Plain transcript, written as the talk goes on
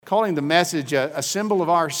calling the message a symbol of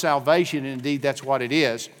our salvation, and indeed that's what it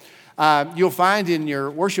is. You'll find in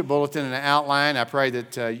your worship bulletin an outline. I pray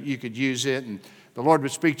that you could use it and the Lord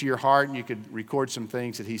would speak to your heart and you could record some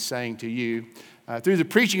things that He's saying to you. Through the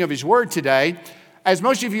preaching of His Word today, as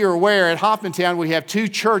most of you are aware, at Hoffmantown we have 2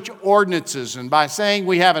 church ordinances. And by saying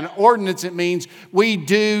we have an ordinance, it means we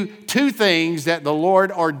do 2 things that the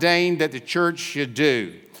Lord ordained that the church should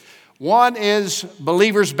do. One is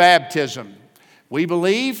believers' baptism. We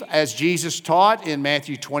believe, as Jesus taught in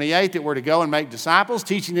Matthew 28, that we're to go and make disciples,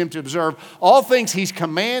 teaching them to observe all things He's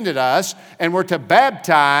commanded us, and we're to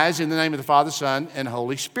baptize in the name of the Father, Son, and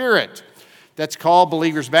Holy Spirit. That's called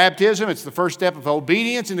believers' baptism. It's the first step of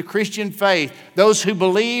obedience in the Christian faith. Those who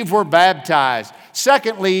believe were baptized.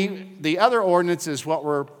 Secondly, the other ordinance is what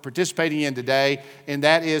we're participating in today, and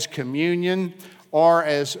that is communion, or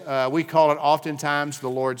as we call it oftentimes, the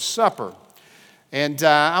Lord's Supper. And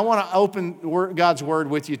I want to open God's Word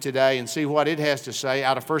with you today and see what it has to say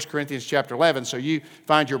out of 1 Corinthians chapter 11. So you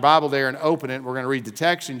find your Bible there and open it. We're going to read the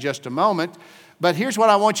text in just a moment. But here's what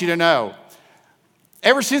I want you to know.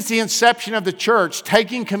 Ever since the inception of the church,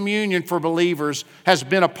 taking communion for believers has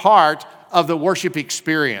been a part of the worship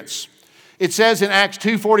experience. It says in Acts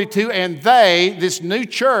 2:42, and they, this new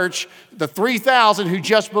church, the 3,000 who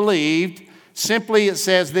just believed, simply it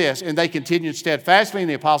says this, and they continued steadfastly in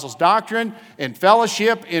the apostles' doctrine, in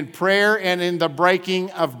fellowship, in prayer, and in the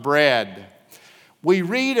breaking of bread. We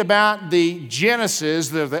read about the genesis,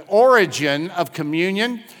 the origin of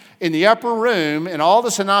communion in the upper room in all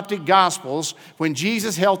the synoptic gospels when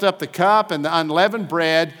Jesus held up the cup and the unleavened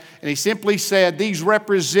bread, and He simply said, these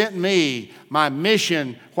represent me, my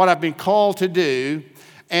mission, what I've been called to do.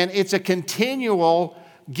 And it's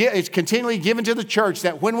it's continually given to the church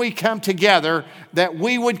that when we come together, that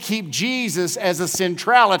we would keep Jesus as a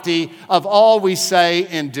centrality of all we say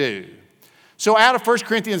and do. So out of 1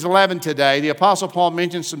 Corinthians 11 today, the Apostle Paul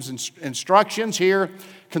mentions some instructions here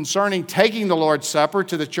concerning taking the Lord's Supper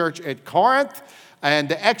to the church at Corinth and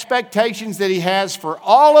the expectations that he has for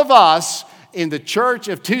all of us in the church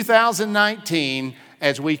of 2019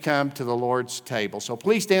 as we come to the Lord's table. So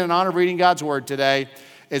please stand in honor of reading God's Word today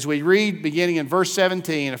as we read beginning in verse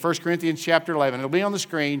 17 of 1 Corinthians chapter 11. It'll be on the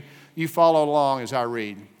screen. You follow along as I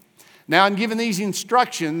read. Now, in giving these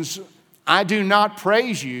instructions, I do not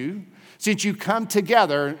praise you, since you come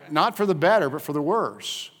together, not for the better, but for the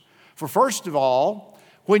worse. For first of all,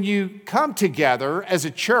 when you come together as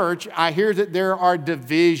a church, I hear that there are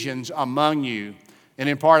divisions among you. And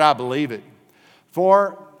in part, I believe it.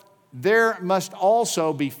 For there must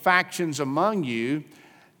also be factions among you,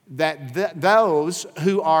 that those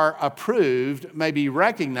who are approved may be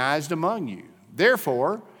recognized among you.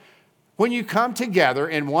 Therefore, when you come together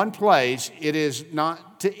in one place, it is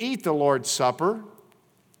not to eat the Lord's Supper.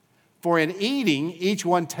 For in eating, each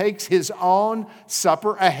one takes his own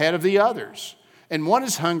supper ahead of the others. And one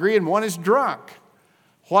is hungry and one is drunk.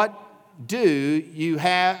 What do you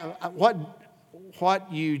have?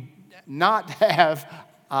 What you not have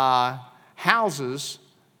houses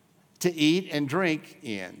to eat and drink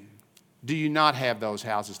in? Do you not have those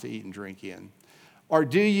houses to eat and drink in? Or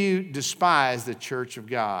do you despise the church of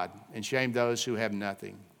God and shame those who have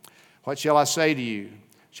nothing? What shall I say to you?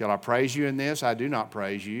 Shall I praise you in this? I do not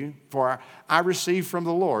praise you. For I received from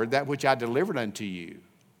the Lord that which I delivered unto you.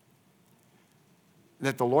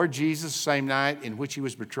 That the Lord Jesus, the same night in which He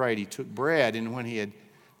was betrayed, He took bread, and when He had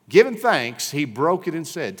given thanks, He broke it and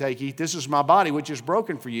said, take, eat, this is my body which is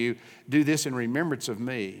broken for you. Do this in remembrance of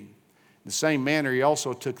me. In the same manner, He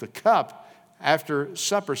also took the cup after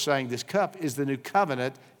supper, saying, this cup is the new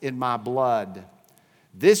covenant in my blood.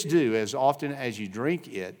 This do as often as you drink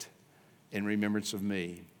it in remembrance of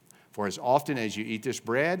me. For as often as you eat this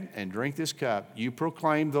bread and drink this cup, you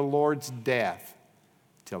proclaim the Lord's death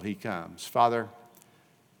till He comes. Father,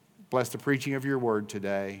 bless the preaching of your word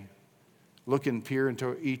today. Look and peer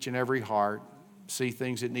into each and every heart. See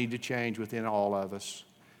things that need to change within all of us.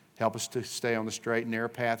 Help us to stay on the straight and narrow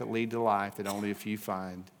path that lead to life that only a few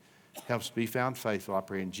find. Help us be found faithful, I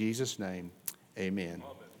pray in Jesus' name. Amen.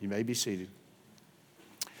 You may be seated.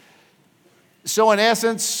 So in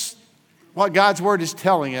essence, what God's Word is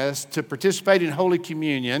telling us, to participate in Holy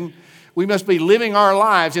Communion, we must be living our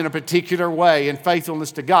lives in a particular way in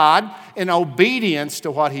faithfulness to God, in obedience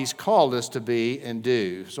to what He's called us to be and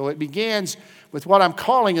do. So it begins with what I'm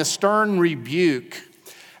calling a stern rebuke.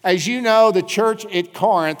 As you know, the church at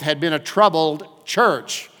Corinth had been a troubled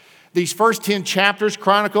church. These first 10 chapters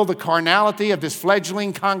chronicle the carnality of this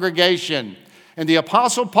fledgling congregation. And the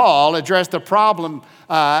Apostle Paul addressed the problem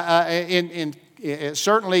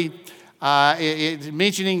certainly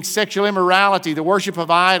mentioning sexual immorality, the worship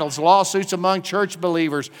of idols, lawsuits among church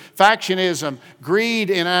believers, factionism,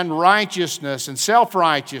 greed and unrighteousness and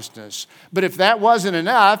self-righteousness. But if that wasn't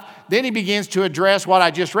enough, then he begins to address what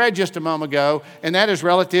I just read just a moment ago, and that is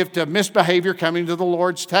relative to misbehavior coming to the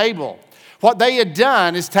Lord's table. What they had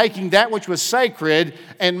done is taking that which was sacred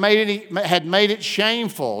and had made it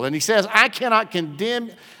shameful. And he says, I cannot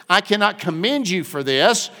commend you for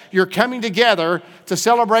this. You're coming together to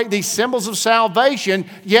celebrate these symbols of salvation,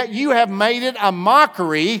 yet you have made it a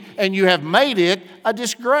mockery and you have made it a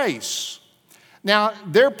disgrace. Now,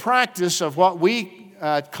 their practice of what we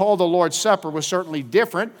call the Lord's Supper was certainly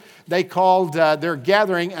different. They called their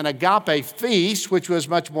gathering an agape feast, which was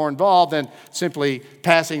much more involved than simply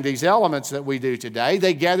passing these elements that we do today.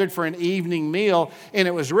 They gathered for an evening meal, and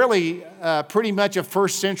it was really pretty much a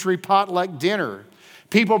first century potluck dinner.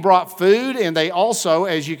 People brought food, and they also,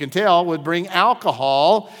 as you can tell, would bring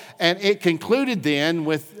alcohol, and it concluded then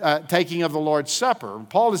with taking of the Lord's Supper.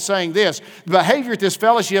 Paul is saying this: the behavior at this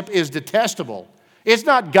fellowship is detestable. It's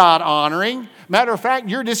not God-honoring. Matter of fact,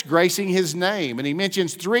 you're disgracing his name. And he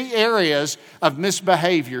mentions 3 areas of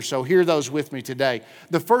misbehavior, so hear those with me today.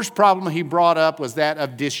 The first problem he brought up was that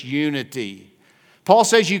of disunity. Paul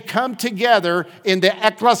says you come together in the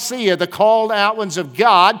ecclesia, the called out ones of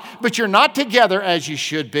God, but you're not together as you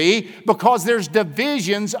should be because there's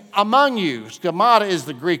divisions among you. Schemata is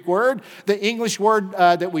the Greek word. The English word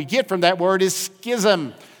that we get from that word is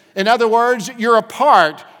schism. In other words, you're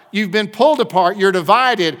apart. You've been pulled apart. You're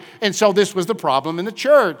divided. And so this was the problem in the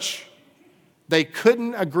church. They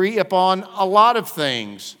couldn't agree upon a lot of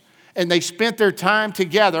things. And they spent their time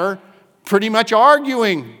together pretty much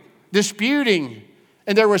arguing, disputing.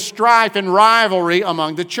 And there was strife and rivalry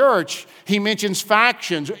among the church. He mentions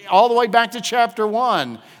factions all the way back to chapter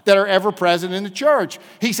 1 that are ever present in the church.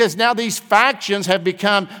 He says now these factions have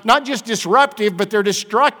become not just disruptive, but they're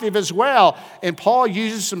destructive as well. And Paul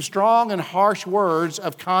uses some strong and harsh words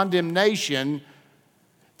of condemnation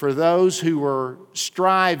for those who were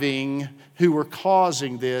striving, who were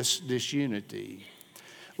causing this disunity.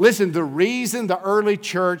 Listen, the reason the early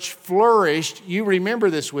church flourished, you remember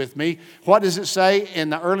this with me. What does it say in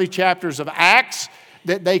the early chapters of Acts?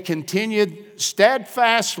 That they continued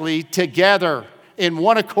steadfastly together in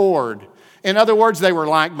one accord. In other words, they were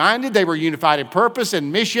like-minded, they were unified in purpose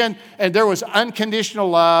and mission, and there was unconditional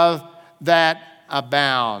love that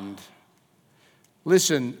abound.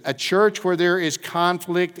 Listen, a church where there is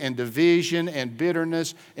conflict and division and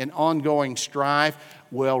bitterness and ongoing strife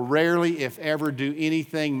will rarely, if ever, do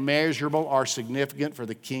anything measurable or significant for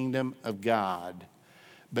the kingdom of God.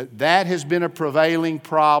 But that has been a prevailing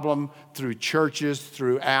problem through churches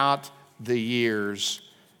throughout the years.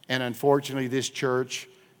 And unfortunately, this church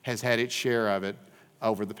has had its share of it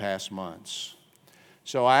over the past months.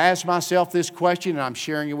 So I asked myself this question, and I'm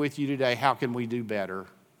sharing it with you today. How can we do better?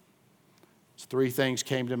 3 things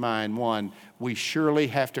came to mind. 1, we surely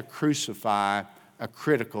have to crucify a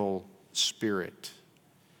critical spirit.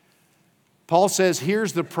 Paul says,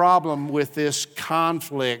 here's the problem with this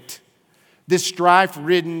conflict, this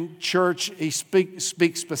strife-ridden church. He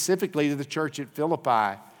speaks specifically to the church at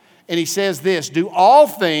Philippi. And he says this: do all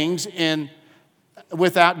things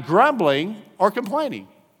without grumbling or complaining.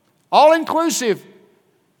 All inclusive.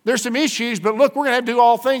 There's some issues, but look, we're going to have to do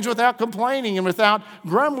all things without complaining and without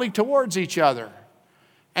grumbling towards each other.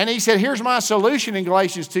 And he said, here's my solution in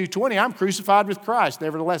Galatians 2:20. I'm crucified with Christ.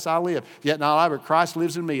 Nevertheless, I live. Yet not I, but Christ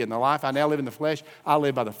lives in me. In the life I now live in the flesh, I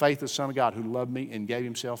live by the faith of the Son of God who loved me and gave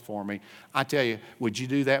himself for me. I tell you, would you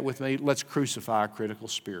do that with me? Let's crucify a critical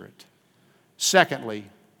spirit. Secondly,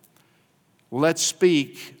 let's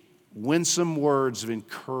speak winsome words of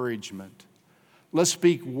encouragement. Let's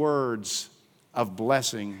speak words of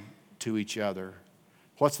blessing to each other.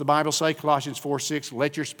 What's the Bible say? Colossians 4:6,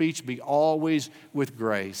 let your speech be always with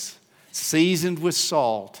grace, seasoned with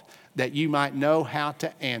salt, that you might know how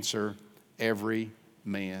to answer every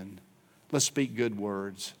man. Let's speak good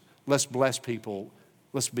words. Let's bless people.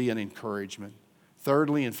 Let's be an encouragement.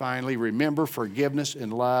 Thirdly and finally, remember forgiveness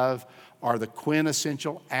and love are the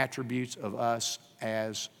quintessential attributes of us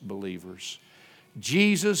as believers.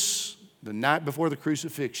 Jesus, the night before the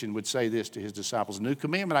crucifixion, would say this to his disciples: new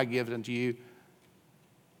commandment I give unto you.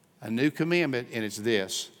 A new commandment, and it's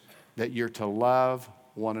this, that you're to love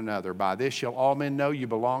one another. By this shall all men know you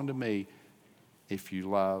belong to me, if you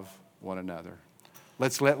love one another.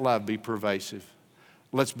 Let's let love be pervasive.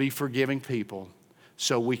 Let's be forgiving people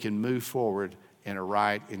so we can move forward in a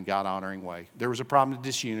right and God-honoring way. There was a problem of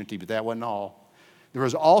disunity, but that wasn't all. There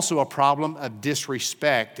was also a problem of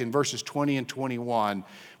disrespect in verses 20 and 21.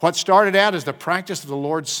 What started out as the practice of the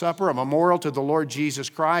Lord's Supper, a memorial to the Lord Jesus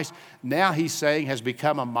Christ, now he's saying has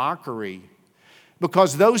become a mockery.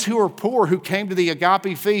 Because those who were poor, who came to the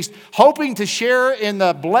agape feast, hoping to share in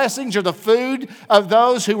the blessings or the food of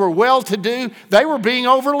those who were well-to-do, they were being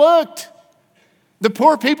overlooked. The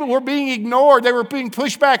poor people were being ignored. They were being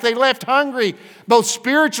pushed back. They left hungry, both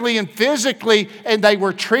spiritually and physically, and they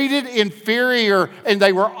were treated inferior, and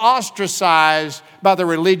they were ostracized by the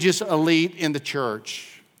religious elite in the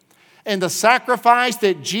church. And the sacrifice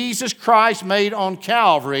that Jesus Christ made on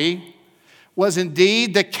Calvary was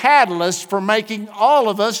indeed the catalyst for making all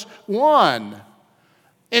of us one.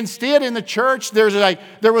 Instead, in the church, there was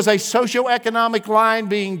a socioeconomic line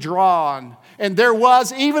being drawn. And there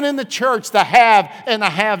was, even in the church, the have and the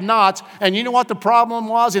have-nots. And you know what the problem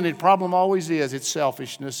was? And the problem always is. It's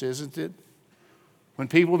selfishness, isn't it? When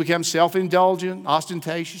people become self-indulgent,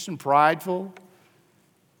 ostentatious, and prideful,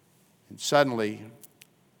 and suddenly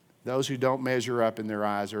those who don't measure up in their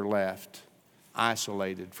eyes are left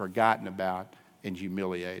isolated, forgotten about, and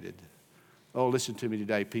humiliated. Oh, listen to me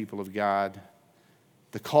today, people of God.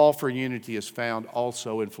 The call for unity is found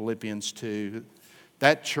also in Philippians 2.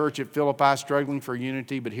 That church at Philippi struggling for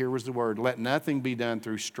unity, but here was the word, let nothing be done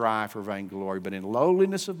through strife or vainglory, but in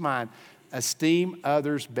lowliness of mind, esteem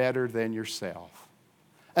others better than yourself.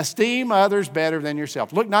 Esteem others better than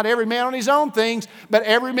yourself. Look, not every man on his own things, but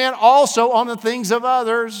every man also on the things of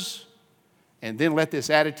others. And then let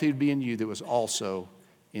this attitude be in you that was also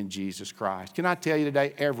in Jesus Christ. Can I tell you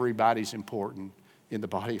today, everybody's important in the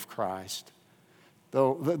body of Christ.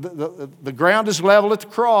 The ground is level at the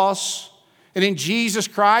cross. And in Jesus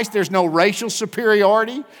Christ, there's no racial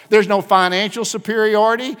superiority. There's no financial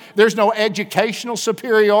superiority. There's no educational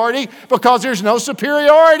superiority because there's no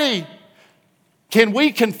superiority. Can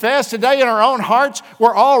we confess today in our own hearts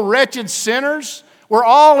we're all wretched sinners? We're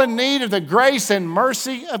all in need of the grace and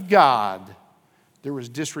mercy of God. There was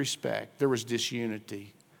disrespect. There was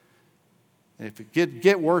disunity. And if it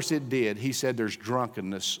get worse, it did. He said there's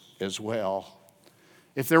drunkenness as well.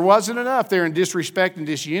 If there wasn't enough there in disrespect and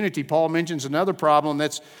disunity, Paul mentions another problem.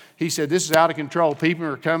 He said this is out of control. People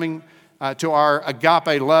are coming to our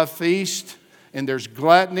agape love feast, and there's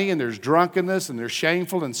gluttony, and there's drunkenness, and there's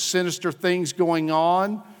shameful and sinister things going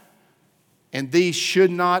on. And these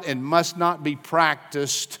should not and must not be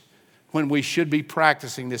practiced when we should be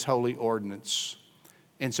practicing this holy ordinance.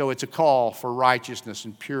 And so it's a call for righteousness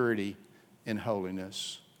and purity and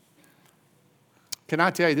holiness. Can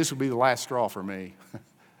I tell you, this will be the last straw for me.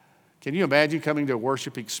 Can you imagine coming to a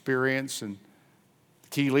worship experience and the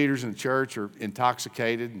key leaders in the church are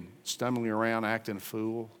intoxicated and stumbling around acting a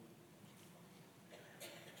fool?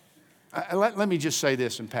 Let me just say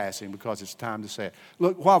this in passing because it's time to say it.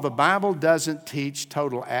 Look, while the Bible doesn't teach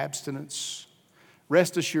total abstinence,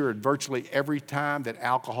 rest assured virtually every time that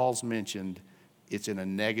alcohol's mentioned, it's in a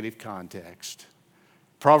negative context.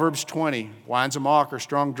 Proverbs 20, wine's a mocker,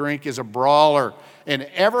 strong drink is a brawler, and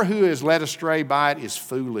ever who is led astray by it is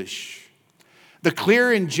foolish. The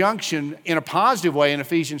clear injunction in a positive way in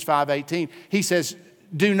Ephesians 5:18, he says,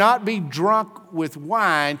 do not be drunk with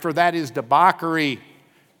wine, for that is debauchery.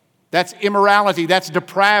 That's immorality, that's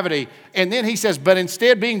depravity. And then he says, but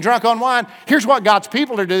instead being drunk on wine, here's what God's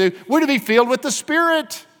people are to do. We're to be filled with the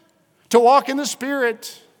Spirit, to walk in the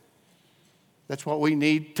Spirit. That's what we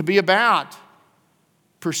need to be about.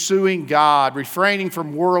 Pursuing God, refraining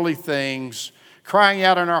from worldly things, crying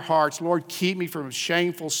out in our hearts, Lord, keep me from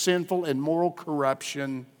shameful, sinful, and moral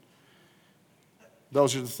corruption.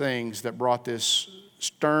 Those are the things that brought this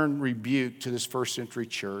stern rebuke to this first century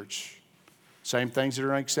church. Same things that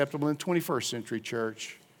are unacceptable in the 21st century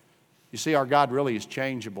church. You see, our God really is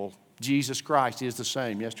changeable. Jesus Christ is the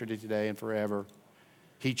same yesterday, today, and forever.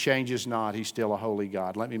 He changes not. He's still a holy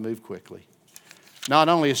God. Let me move quickly. Not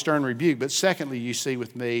only a stern rebuke, but secondly, you see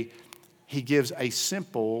with me, he gives a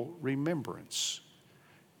simple remembrance.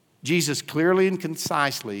 Jesus clearly and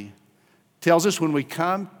concisely tells us when we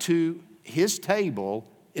come to his table,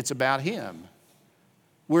 it's about him.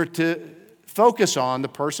 We're to focus on the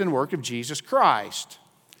person and work of Jesus Christ.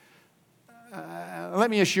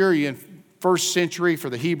 Let me assure you, in first century,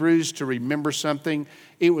 for the Hebrews to remember something,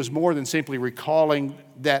 it was more than simply recalling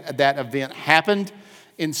that event happened.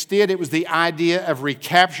 Instead, it was the idea of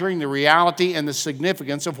recapturing the reality and the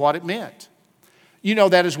significance of what it meant. You know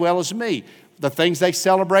that as well as me. The things they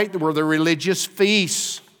celebrate were the religious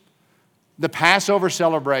feasts, the Passover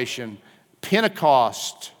celebration,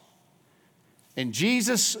 Pentecost. And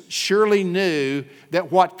Jesus surely knew that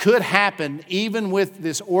what could happen, even with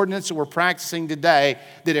this ordinance that we're practicing today,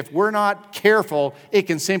 that if we're not careful, it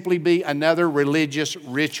can simply be another religious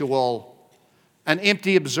ritual, an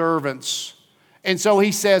empty observance. And so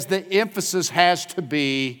he says the emphasis has to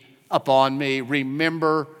be upon me.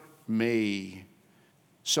 Remember me.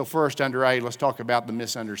 So first, under A, let's talk about the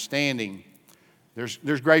misunderstanding.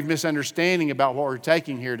 There's grave misunderstanding about what we're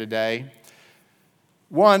taking here today.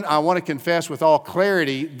 One, I want to confess with all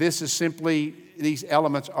clarity, these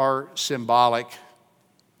elements are symbolic.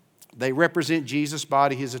 They represent Jesus'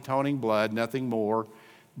 body, his atoning blood, nothing more.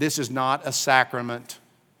 This is not a sacrament.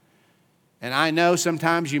 And I know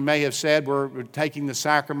sometimes you may have said we're taking the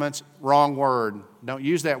sacraments, wrong word. Don't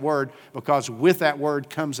use that word, because with that word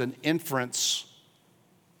comes an inference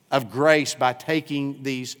of grace by taking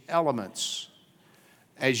these elements.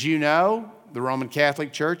 As you know, the Roman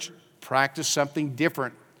Catholic Church practice something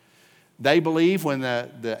different. They believe when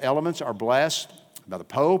the elements are blessed by the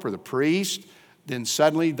Pope or the priest, then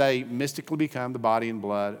suddenly they mystically become the body and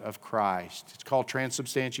blood of Christ. It's called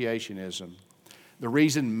transubstantiationism. The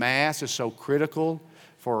reason Mass is so critical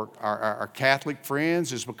for our Catholic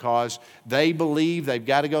friends is because they believe they've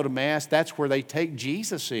got to go to Mass. That's where they take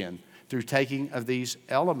Jesus in, through taking of these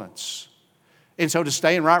elements. And so to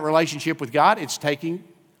stay in right relationship with God, it's taking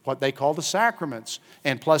what they call the sacraments,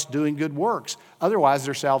 and plus doing good works. Otherwise,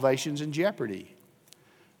 their salvation's in jeopardy.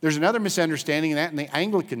 There's another misunderstanding in the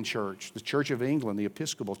Anglican Church, the Church of England, the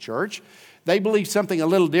Episcopal Church. They believe something a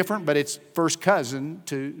little different, but it's first cousin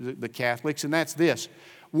to the Catholics, and that's this.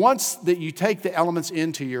 Once that you take the elements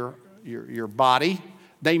into your body,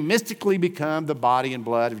 they mystically become the body and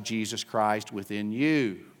blood of Jesus Christ within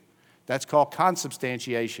you. That's called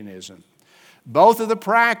consubstantiationism. Both of the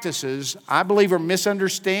practices, I believe, are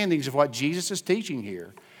misunderstandings of what Jesus is teaching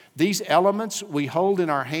here. These elements we hold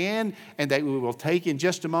in our hand and that we will take in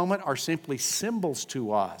just a moment are simply symbols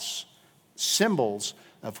to us. Symbols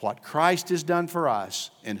of what Christ has done for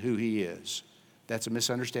us and who he is. That's a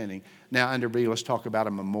misunderstanding. Now, under B, let's talk about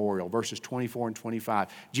a memorial. Verses 24 and 25.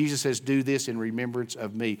 Jesus says, do this in remembrance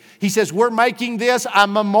of me. He says, we're making this a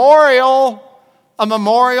memorial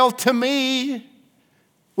to me.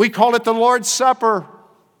 We call it the Lord's Supper.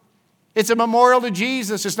 It's a memorial to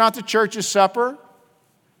Jesus. It's not the church's supper.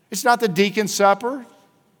 It's not the deacon's supper.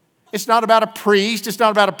 It's not about a priest. It's not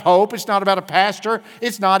about a pope. It's not about a pastor.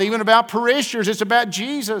 It's not even about parishioners. It's about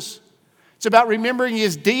Jesus. It's about remembering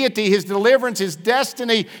his deity, his deliverance, his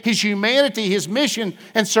destiny, his humanity, his mission,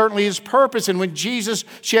 and certainly his purpose. And when Jesus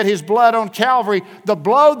shed his blood on Calvary, the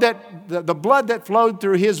blood that flowed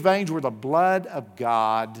through his veins were the blood of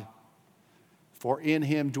God. For in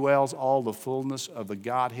him dwells all the fullness of the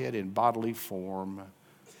Godhead in bodily form.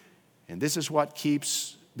 And this is what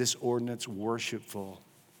keeps this ordinance worshipful.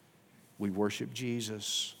 We worship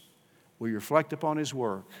Jesus. We reflect upon his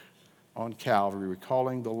work on Calvary,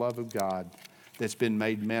 recalling the love of God that's been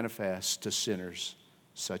made manifest to sinners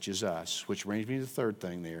such as us. Which brings me to the third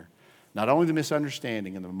thing there. Not only the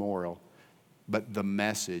misunderstanding and the memorial, but the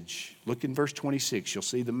message. Look in verse 26. You'll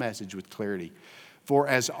see the message with clarity. For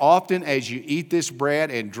as often as you eat this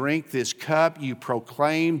bread and drink this cup, you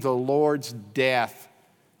proclaim the Lord's death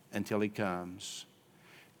until he comes.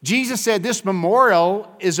 Jesus said this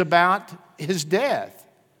memorial is about his death.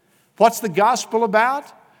 What's the gospel about?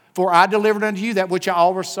 For I delivered unto you that which I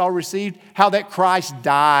also received, how that Christ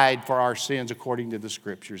died for our sins according to the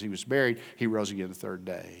Scriptures. He was buried, he rose again the third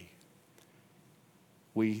day.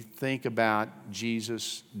 We think about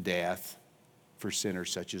Jesus' death for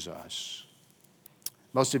sinners such as us.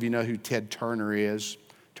 Most of you know who Ted Turner is,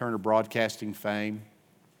 Turner Broadcasting fame.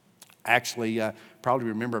 Actually, probably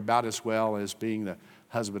remember about as well as being the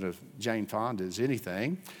husband of Jane Fonda as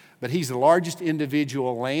anything. But he's the largest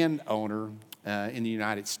individual landowner in the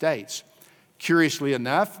United States. Curiously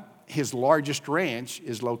enough, his largest ranch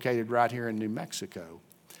is located right here in New Mexico.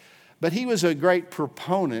 But he was a great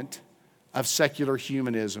proponent of secular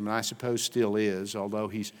humanism, and I suppose still is, although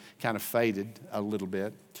he's kind of faded a little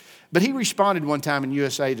bit. But he responded one time in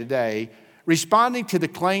USA Today, responding to the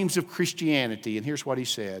claims of Christianity, and here's what he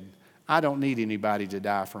said: I don't need anybody to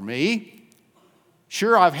die for me.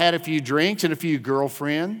 Sure, I've had a few drinks and a few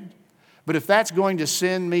girlfriends, but if that's going to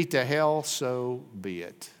send me to hell, so be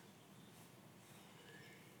it.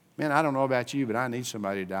 Man, I don't know about you, but I need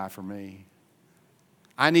somebody to die for me.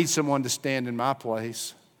 I need someone to stand in my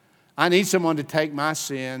place. I need someone to take my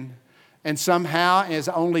sin and somehow, as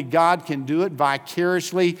only God can do it,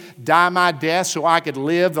 vicariously die my death so I could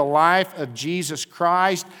live the life of Jesus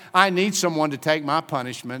Christ. I need someone to take my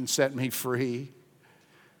punishment and set me free.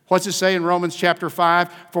 What's it say in Romans chapter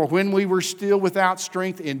 5? For when we were still without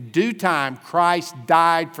strength, in due time Christ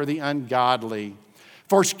died for the ungodly.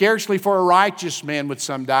 For scarcely for a righteous man would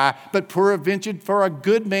some die, but peradventure for a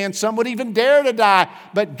good man some would even dare to die.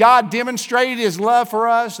 But God demonstrated His love for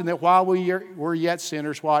us, and that while we were yet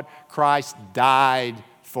sinners, what? Christ died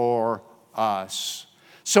for us.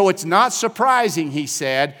 So it's not surprising, he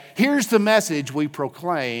said, here's the message we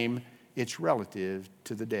proclaim. It's relative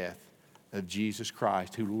to the death of Jesus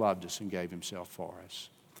Christ, who loved us and gave Himself for us.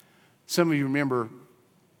 Some of you remember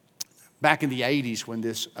back in the 80s when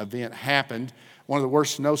this event happened, one of the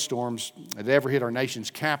worst snowstorms that ever hit our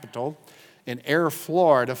nation's capital. In Air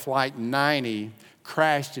Florida, Flight 90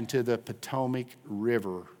 crashed into the Potomac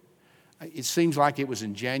River. It seems like it was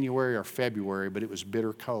in January or February, but it was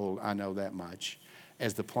bitter cold, I know that much,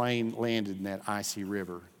 as the plane landed in that icy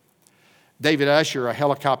river. David Usher, a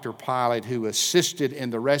helicopter pilot who assisted in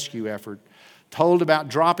the rescue effort, told about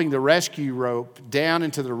dropping the rescue rope down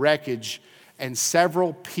into the wreckage, and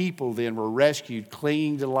several people then were rescued,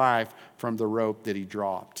 clinging to life from the rope that he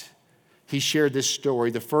dropped. He shared this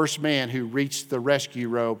story. The first man who reached the rescue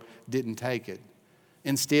rope didn't take it.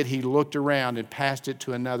 Instead, he looked around and passed it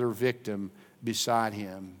to another victim beside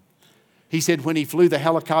him. He said when he flew the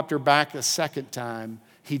helicopter back the second time,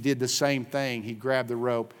 he did the same thing. He grabbed the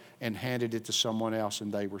rope and handed it to someone else,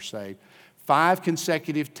 and they were saved. 5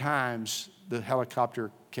 consecutive times the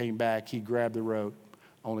helicopter came back, he grabbed the rope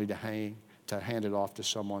only to hand it off to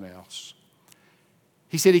someone else.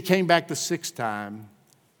 He said he came back the 6th time,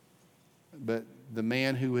 but the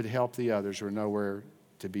man who had helped the others were nowhere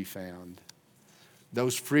to be found.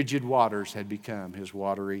 Those frigid waters had become his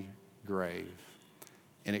watery grave,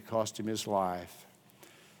 and it cost him his life.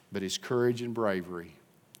 But his courage and bravery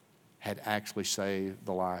had actually saved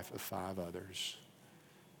the life of 5 others.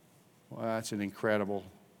 Well, that's an incredible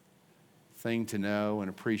thing to know and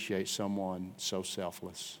appreciate someone so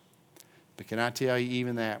selfless. But can I tell you,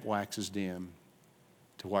 even that waxes dim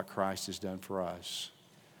to what Christ has done for us.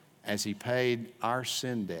 As He paid our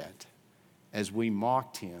sin debt, as we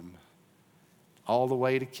mocked Him all the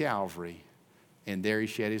way to Calvary, and there He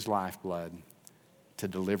shed His lifeblood to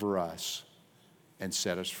deliver us and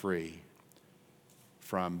set us free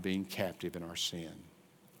from being captive in our sin.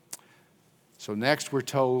 So next we're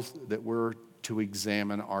told that we're to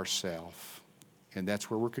examine ourselves. And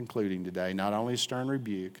that's where we're concluding today. Not only a stern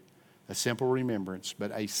rebuke, a simple remembrance,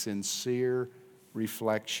 but a sincere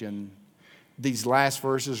reflection. These last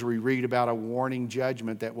verses we read about a warning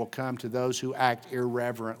judgment that will come to those who act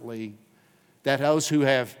irreverently, that those who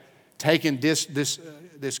have taken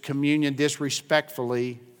this communion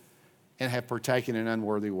disrespectfully and have partaken in an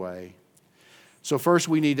unworthy way. So first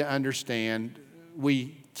we need to understand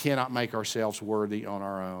we cannot make ourselves worthy on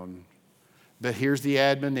our own. But here's the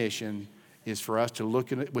admonition, is for us to look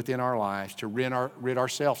within our lives, to rid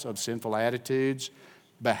ourselves of sinful attitudes,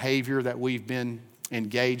 behavior that we've been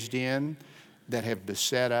engaged in, that have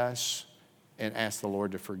beset us, and ask the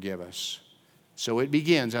Lord to forgive us. So it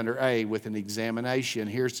begins under A with an examination.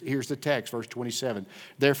 Here's the text, verse 27.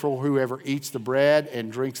 Therefore, whoever eats the bread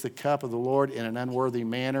and drinks the cup of the Lord in an unworthy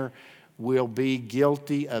manner will be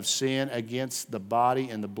guilty of sin against the body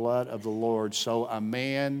and the blood of the Lord. So a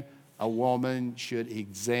man, a woman should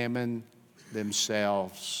examine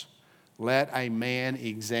themselves. Let a man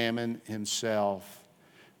examine himself.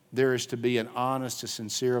 There is to be an honest and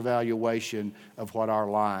sincere evaluation of what our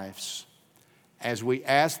lives. As we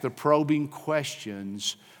ask the probing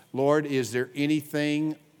questions, Lord, is there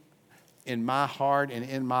anything in my heart and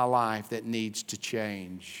in my life that needs to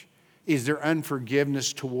change? Is there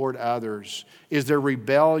unforgiveness toward others? Is there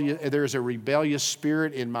rebellion? There's a rebellious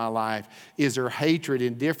spirit in my life? Is there hatred,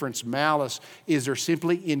 indifference, malice? Is there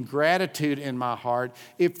simply ingratitude in my heart?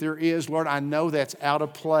 If there is, Lord, I know that's out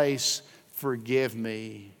of place. Forgive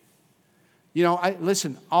me. You know,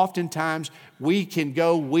 listen, oftentimes we can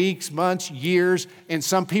go weeks, months, years, and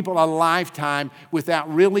some people a lifetime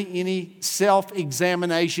without really any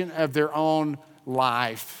self-examination of their own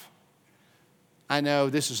life. I know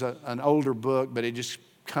this is an older book, but it just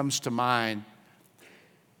comes to mind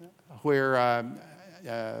where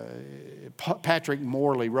Patrick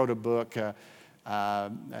Morley wrote a book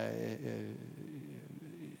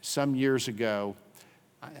some years ago.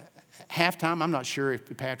 Halftime, I'm not sure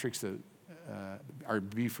if Patrick's or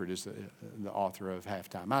Buford is the author of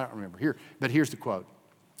Halftime. I don't remember. But here's the quote.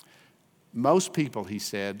 Most people, he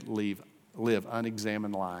said, live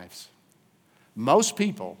unexamined lives. Most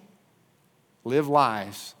people live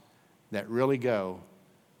lives that really go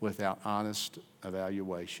without honest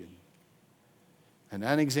evaluation. An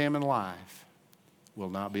unexamined life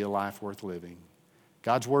will not be a life worth living.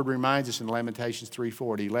 God's word reminds us in Lamentations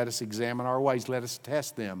 3:40, let us examine our ways, let us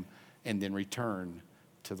test them, and then return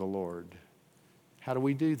to the Lord. How do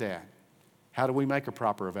we do that? How do we make a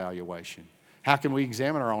proper evaluation? How can we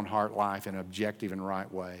examine our own heart life in an objective and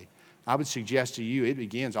right way? I would suggest to you it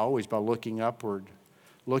begins always by looking upward,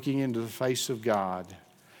 looking into the face of God.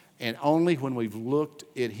 And only when we've looked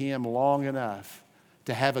at Him long enough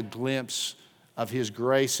to have a glimpse of His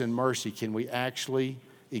grace and mercy can we actually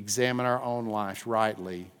examine our own lives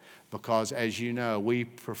rightly. Because as you know, we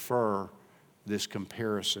prefer this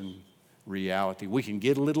comparison reality. We can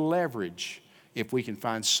get a little leverage if we can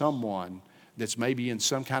find someone that's maybe in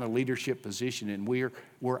some kind of leadership position and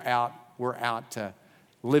we're out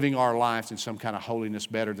living our lives in some kind of holiness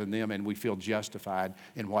better than them, and we feel justified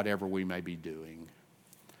in whatever we may be doing.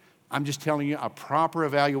 I'm just telling you, a proper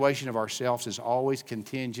evaluation of ourselves is always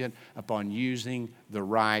contingent upon using the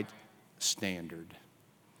right standard.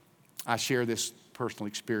 I share this personal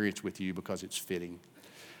experience with you because it's fitting.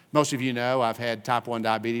 Most of you know I've had type 1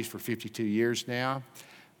 diabetes for 52 years now.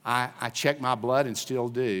 I check my blood and still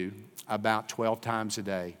do about 12 times a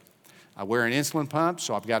day. I wear an insulin pump,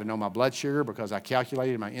 so I've got to know my blood sugar because I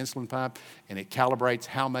calculated my insulin pump, and it calibrates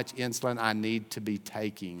how much insulin I need to be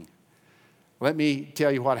taking. Let me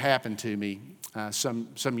tell you what happened to me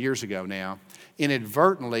some years ago now.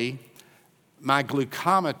 Inadvertently, my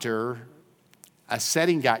glucometer, a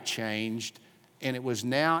setting got changed, and it was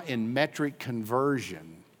now in metric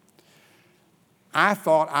conversion. I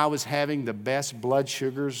thought I was having the best blood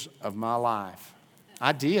sugars of my life.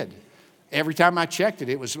 I did. Every time I checked it,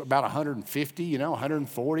 it was about 150,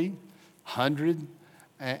 140, 100.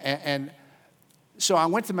 And so I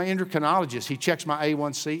went to my endocrinologist. He checks my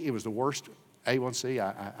A1C. It was the worst A1C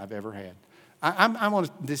I've ever had.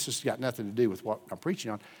 This has got nothing to do with what I'm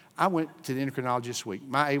preaching on. I went to the endocrinologist this week.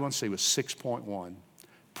 My A1C was 6.1.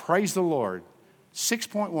 Praise the Lord.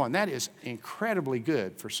 6.1. That is incredibly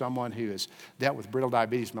good for someone who has dealt with brittle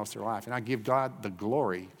diabetes most of their life. And I give God the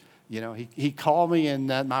glory. He called me in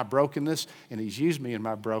my brokenness, and He's used me in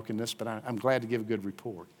my brokenness, but I'm glad to give a good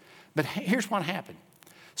report. But here's what happened.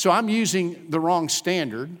 So I'm using the wrong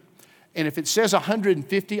standard, and if it says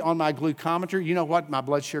 150 on my glucometer, you know what my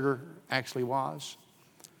blood sugar actually was?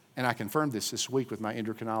 And I confirmed this week with my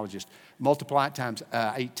endocrinologist. Multiply it times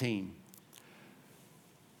 18.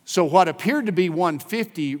 So what appeared to be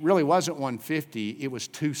 150 really wasn't 150, it was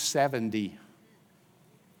 270.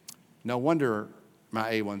 No wonder my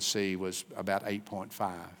A1C was about 8.5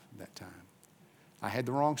 that time. I had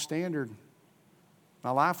the wrong standard.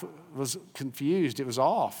 My life was confused. It was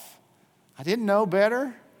off. I didn't know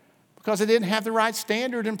better because I didn't have the right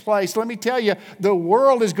standard in place. Let me tell you, the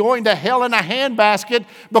world is going to hell in a handbasket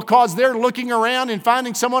because they're looking around and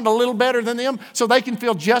finding someone a little better than them so they can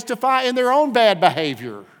feel justified in their own bad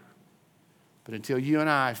behavior. But until you and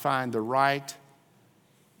I find the right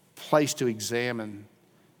place to examine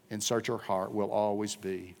and search our heart, we'll always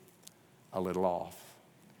be a little off.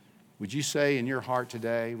 Would you say in your heart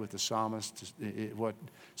today with the psalmist, what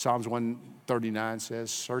Psalms 139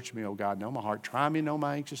 says, search me, O God, know my heart, try me, know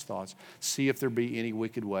my anxious thoughts, see if there be any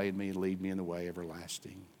wicked way in me and lead me in the way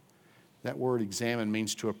everlasting. That word examine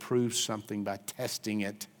means to approve something by testing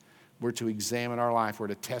it. We're to examine our life. We're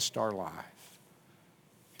to test our life.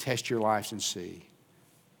 Test your lives and see.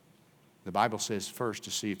 The Bible says first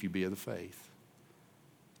to see if you be of the faith.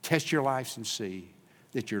 Test your lives and see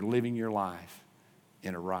that you're living your life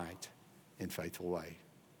in a right and faithful way.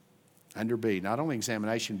 Under B, not only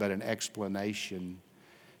examination, but an explanation.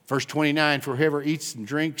 Verse 29, for whoever eats and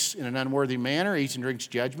drinks in an unworthy manner, eats and drinks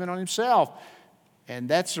judgment on himself. And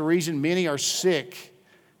that's the reason many are sick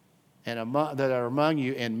that are among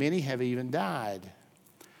you, and many have even died.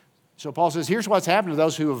 So Paul says, here's what's happened to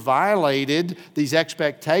those who have violated these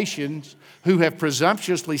expectations, who have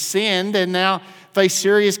presumptuously sinned and now face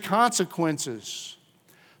serious consequences.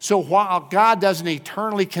 So while God doesn't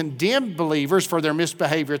eternally condemn believers for their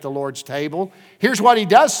misbehavior at the Lord's table, here's what He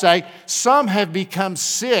does say. Some have become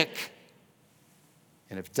sick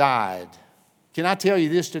and have died. Can I tell you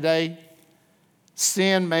this today?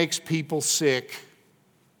 Sin makes people sick.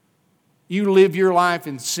 You live your life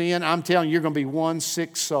in sin, I'm telling you, you're going to be one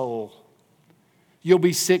sick soul. You'll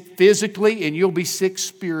be sick physically and you'll be sick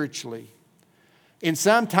spiritually. And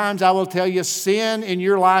sometimes I will tell you, sin in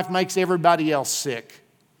your life makes everybody else sick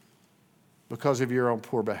because of your own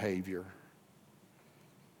poor behavior.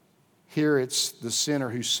 Here it's the sinner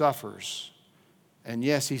who suffers. And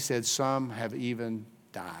yes, he said some have even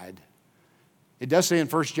died. It does say in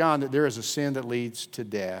 1 John that there is a sin that leads to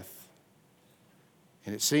death.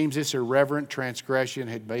 And it seems this irreverent transgression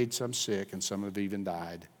had made some sick and some have even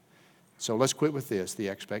died. So let's quit with this, the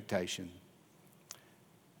expectation.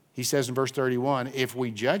 He says in verse 31, if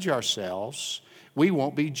we judge ourselves, we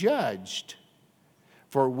won't be judged.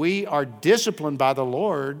 For we are disciplined by the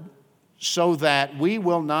Lord so that we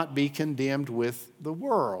will not be condemned with the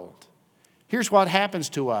world. Here's what happens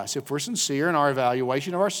to us if we're sincere in our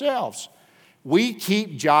evaluation of ourselves. We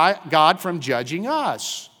keep God from judging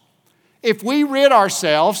us. If we rid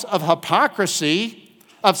ourselves of hypocrisy,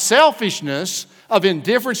 of selfishness, of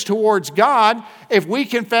indifference towards God, if we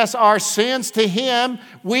confess our sins to Him,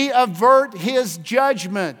 we avert His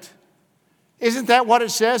judgment. Isn't that what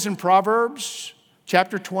it says in Proverbs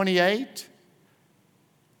chapter 28?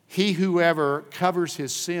 He whoever covers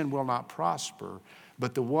his sin will not prosper,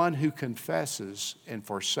 but the one who confesses and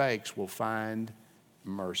forsakes will find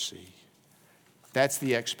mercy. That's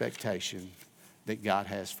the expectation that God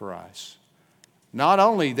has for us. Not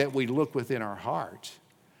only that we look within our heart,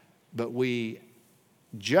 but we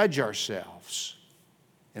judge ourselves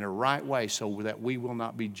in a right way so that we will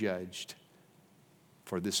not be judged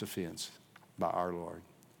for this offense by our Lord.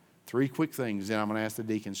 3 quick things, then I'm going to ask the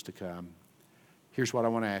deacons to come. Here's what I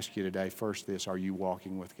want to ask you today. First, this: are you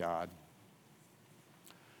walking with God?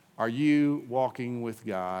 Are you walking with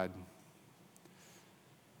God?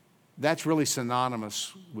 That's really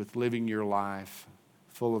synonymous with living your life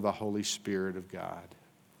full of the Holy Spirit of God.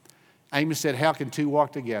 Amos said, how can two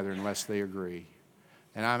walk together unless they agree?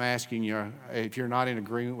 And I'm asking you, if you're not in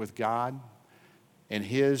agreement with God and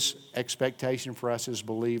His expectation for us as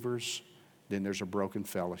believers, then there's a broken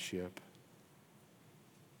fellowship.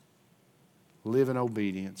 Live in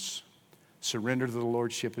obedience. Surrender to the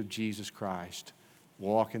Lordship of Jesus Christ.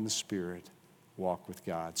 Walk in the Spirit. Walk with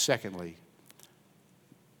God. Secondly,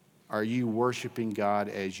 are you worshiping God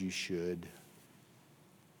as you should?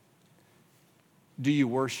 Do you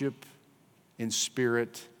worship in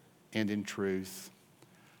spirit and in truth?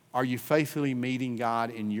 Are you faithfully meeting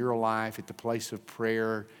God in your life at the place of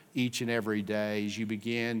prayer each and every day as you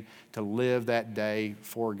begin to live that day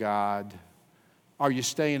for God? Are you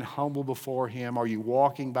staying humble before Him? Are you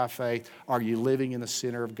walking by faith? Are you living in the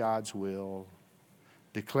center of God's will?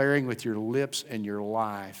 Declaring with your lips and your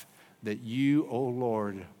life that you, O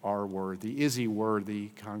Lord, are worthy. Is He worthy,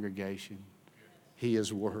 congregation? He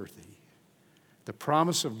is worthy. The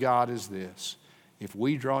promise of God is this: if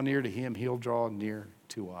we draw near to Him, He'll draw near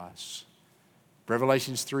to us.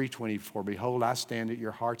 Revelations 3:24, behold, I stand at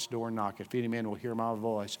your heart's door and knock. If any man will hear my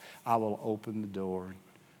voice, I will open the door,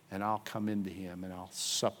 and I'll come into him, and I'll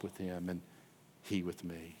sup with him, and he with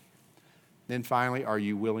me. Then finally, are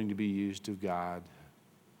you willing to be used of God?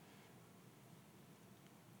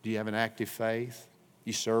 Do you have an active faith? Are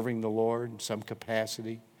you serving the Lord in some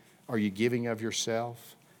capacity? Are you giving of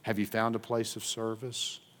yourself? Have you found a place of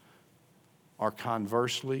service? Or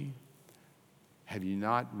conversely, have you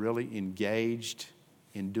not really engaged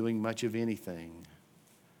in doing much of anything?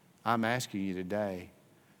 I'm asking you today,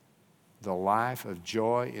 the life of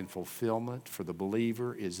joy and fulfillment for the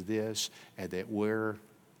believer is this, and that we're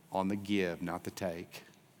on the give, not the take.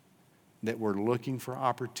 That we're looking for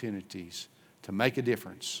opportunities to make a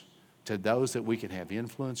difference to those that we can have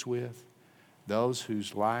influence with, those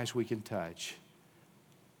whose lives we can touch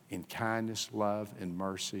in kindness, love, and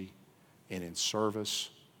mercy, and in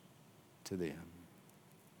service to them.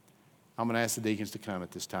 I'm going to ask the deacons to come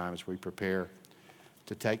at this time as we prepare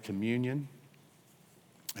to take communion.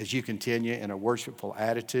 As you continue in a worshipful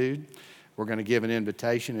attitude, we're going to give an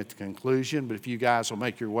invitation at the conclusion, but if you guys will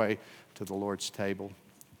make your way to the Lord's table.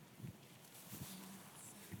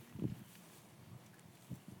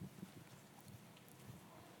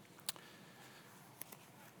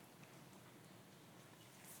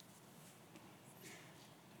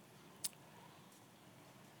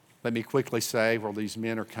 Let me quickly say, while these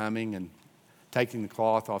men are coming and taking the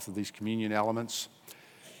cloth off of these communion elements,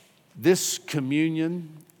 this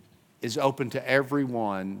communion is open to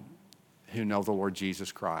everyone who know the Lord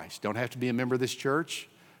Jesus Christ. Don't have to be a member of this church,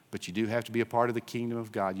 but you do have to be a part of the kingdom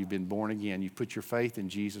of God. You've been born again. You've put your faith in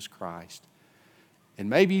Jesus Christ.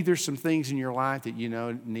 And maybe there's some things in your life that you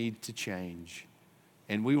know need to change.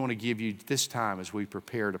 And we want to give you this time, as we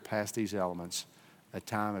prepare to pass these elements, a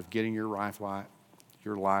time of getting your life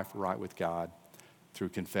right with God through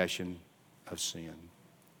confession of sin.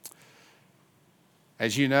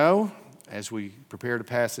 As you know, as we prepare to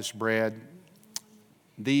pass this bread,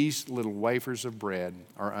 these little wafers of bread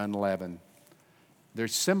are unleavened. They're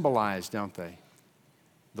symbolized, don't they?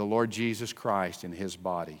 The Lord Jesus Christ and His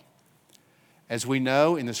body. As we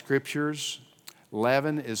know in the Scriptures,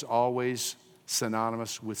 leaven is always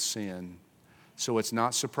synonymous with sin. So it's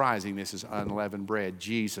not surprising this is unleavened bread.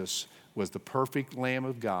 Jesus was the perfect Lamb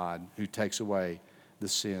of God who takes away the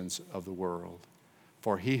sins of the world.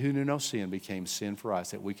 For he who knew no sin became sin for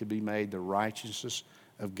us, that we could be made the righteousness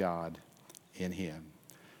of God in him.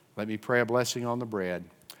 Let me pray a blessing on the bread.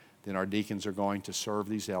 Then our deacons are going to serve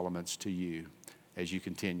these elements to you as you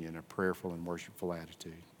continue in a prayerful and worshipful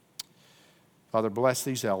attitude. Father, bless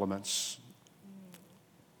these elements.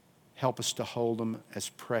 Help us to hold them as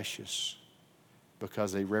precious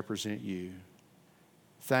because they represent you.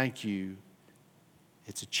 Thank you.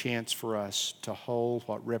 It's a chance for us to hold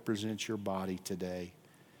what represents your body today.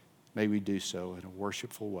 May we do so in a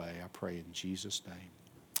worshipful way. I pray in Jesus' name.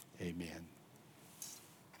 Amen.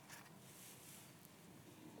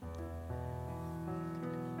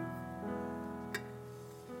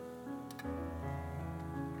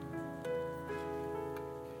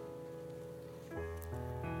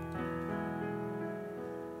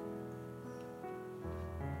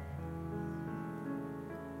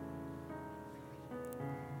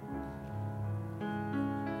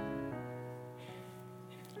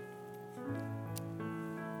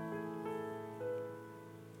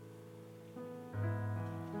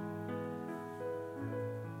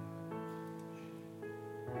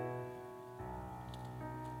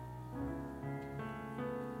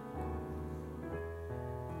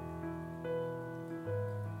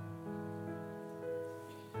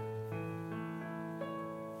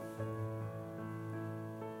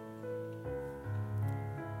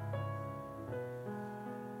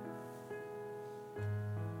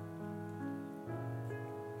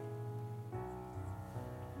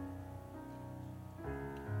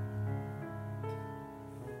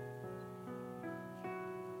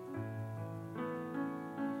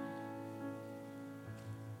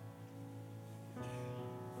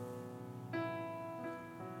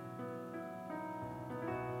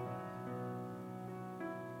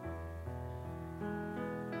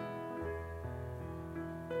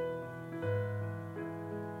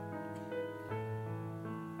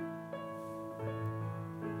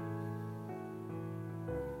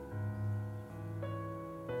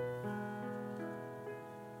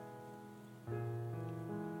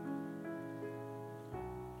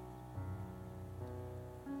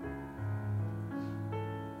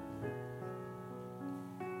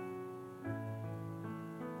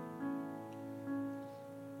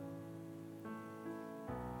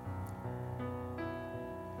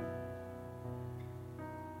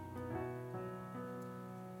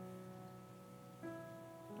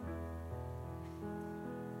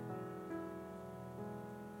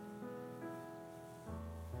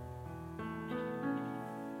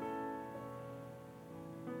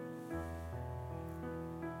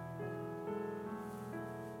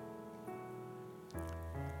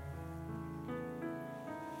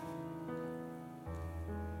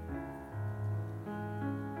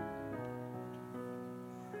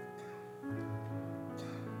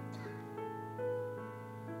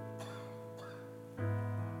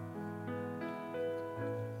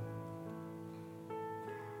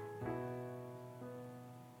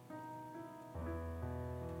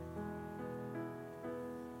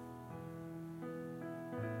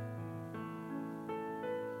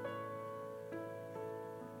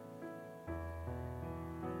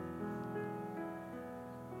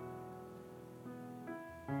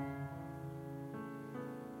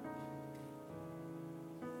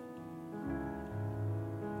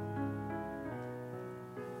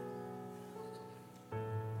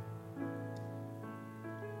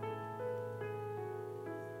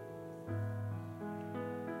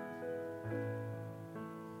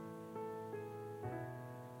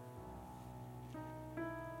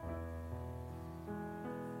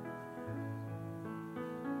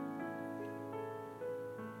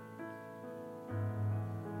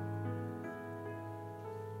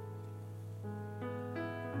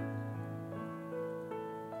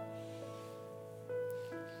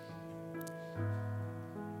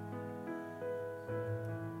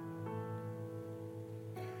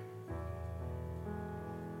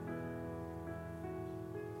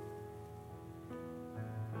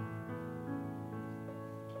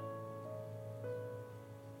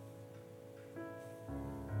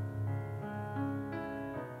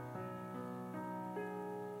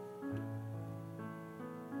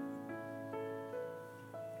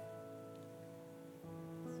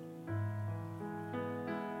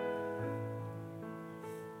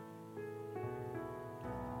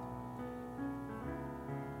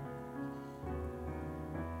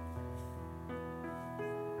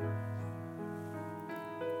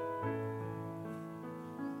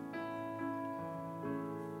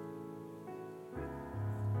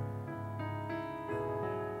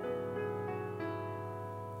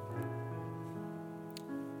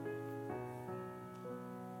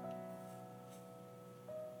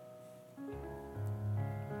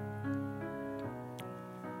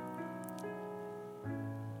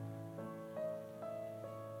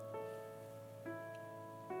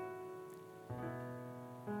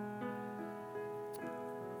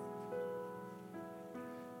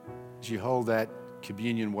 As you hold that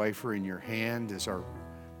communion wafer in your hand, as our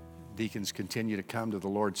deacons continue to come to the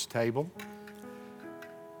Lord's table,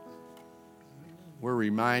 we're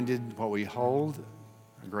reminded what we hold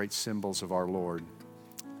are great symbols of our Lord.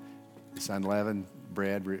 This unleavened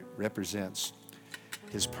bread represents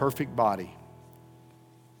his perfect body.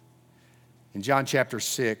 In John chapter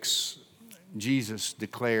 6, Jesus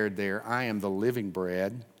declared there, I am the living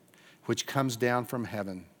bread which comes down from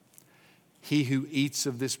heaven. He who eats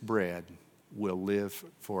of this bread will live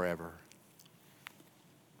forever.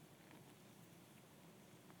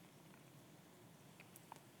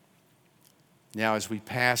 Now, as we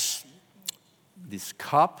pass this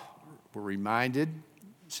cup, we're reminded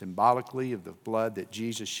symbolically of the blood that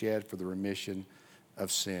Jesus shed for the remission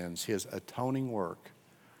of sins, his atoning work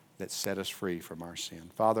that set us free from our sin.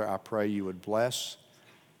 Father, I pray you would bless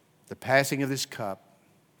the passing of this cup.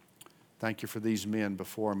 Thank you for these men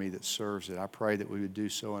before me that serves it. I pray that we would do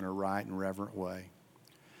so in a right and reverent way.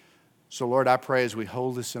 So, Lord, I pray as we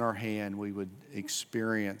hold this in our hand, we would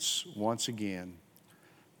experience once again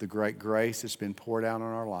the great grace that's been poured out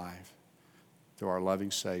on our life through our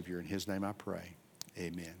loving Savior. In his name I pray.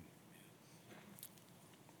 Amen.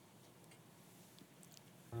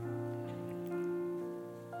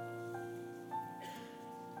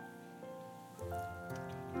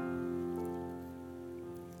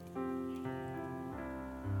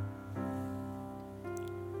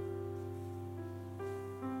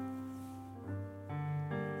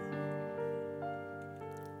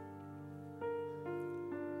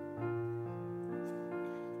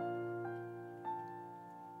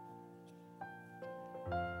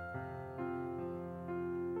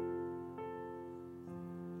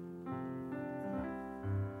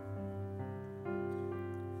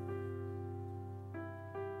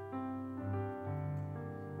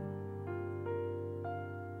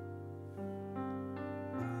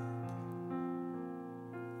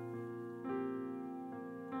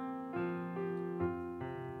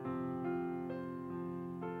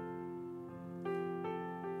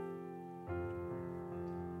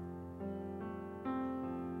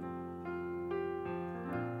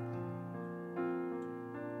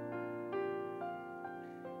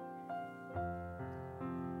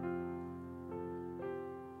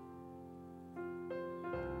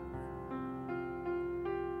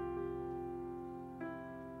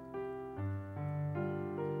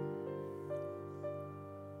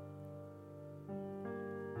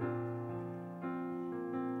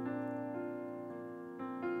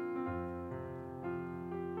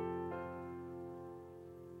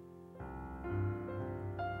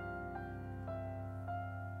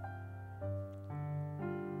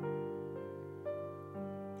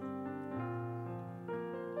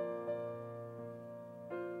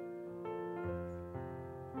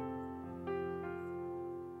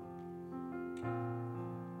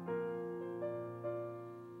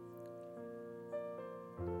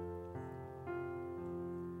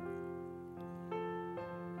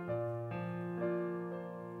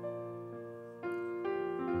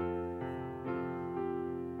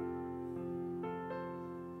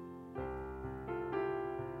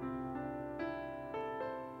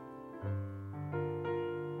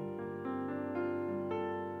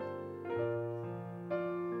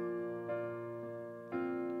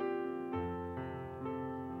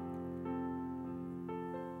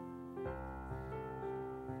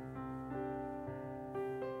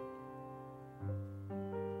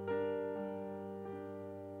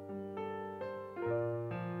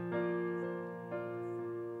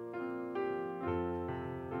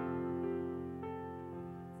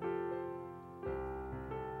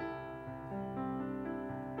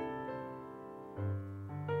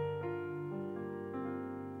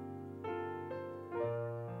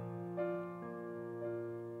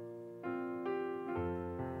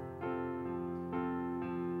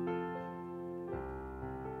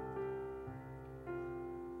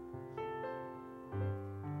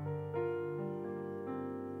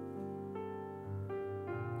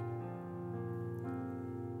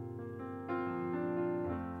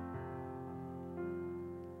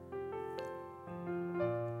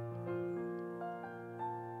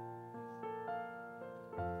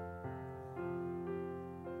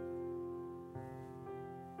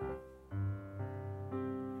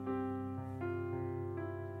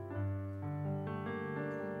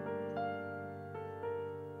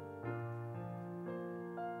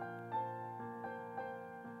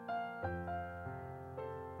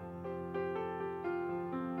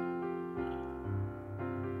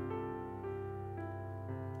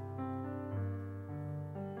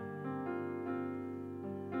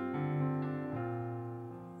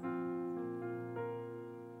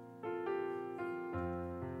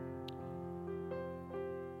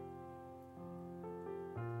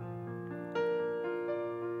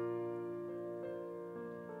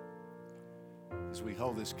 As we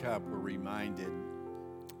hold this cup, we're reminded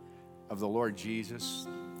of the Lord Jesus,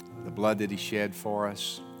 the blood that he shed for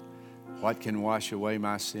us. What can wash away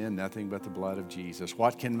my sin? Nothing but the blood of Jesus.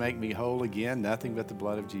 What can make me whole again? Nothing but the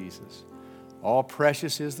blood of Jesus. All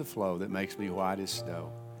precious is the flow that makes me white as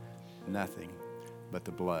snow. Nothing but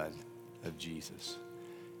the blood of Jesus.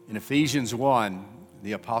 In Ephesians 1,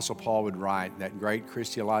 the Apostle Paul would write that great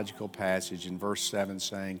Christological passage in verse 7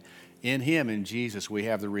 saying, in him, in Jesus, we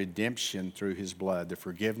have the redemption through his blood, the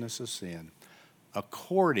forgiveness of sin,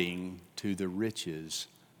 according to the riches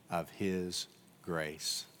of his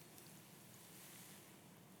grace.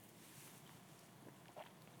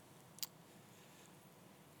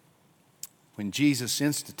 When Jesus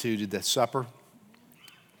instituted the supper,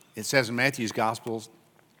 it says in Matthew's Gospels,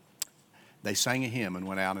 they sang a hymn and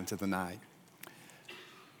went out into the night.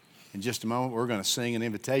 In just a moment, we're going to sing an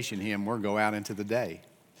invitation hymn. We'll go out into the day.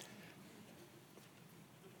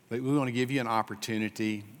 But we want to give you an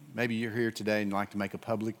opportunity. Maybe you're here today and you'd like to make a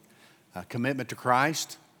public commitment to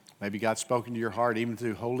Christ. Maybe God's spoken to your heart even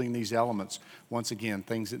through holding these elements. Once again,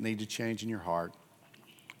 things that need to change in your heart.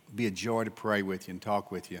 It'd be a joy to pray with you and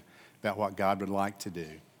talk with you about what God would like to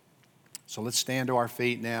do. So let's stand to our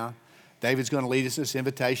feet now. David's going to lead us this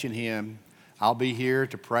invitation hymn. I'll be here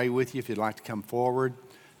to pray with you if you'd like to come forward.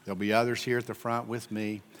 There'll be others here at the front with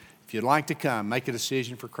me. If you'd like to come, make a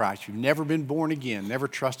decision for Christ. You've never been born again, never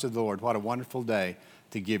trusted the Lord. What a wonderful day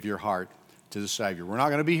to give your heart to the Savior. We're not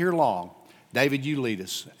going to be here long. David, you lead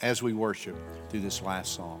us as we worship through this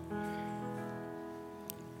last song.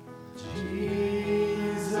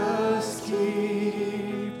 Jesus,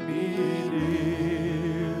 keep me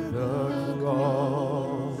near the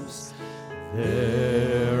cross.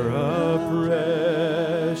 There a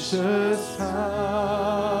precious fountain,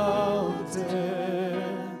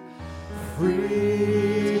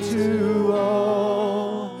 free to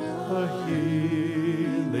all, a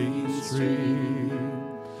healing stream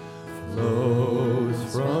flows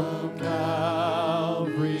from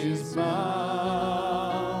Calvary's mountain.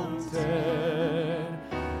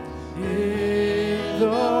 In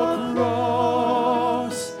the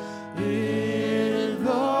cross,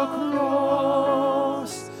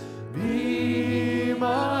 be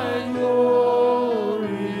my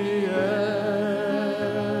glory ever,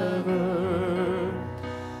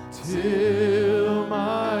 till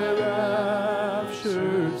my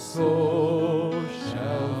raptured soul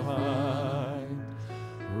shall find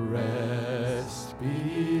rest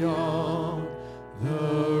beyond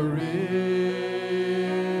the river.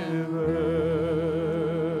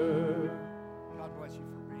 God bless you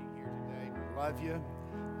for being here today. We love you,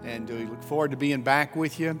 and we look forward to being back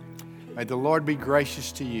with you. May the Lord be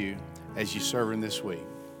gracious to you as you serve Him this week.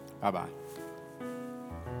 Bye-bye.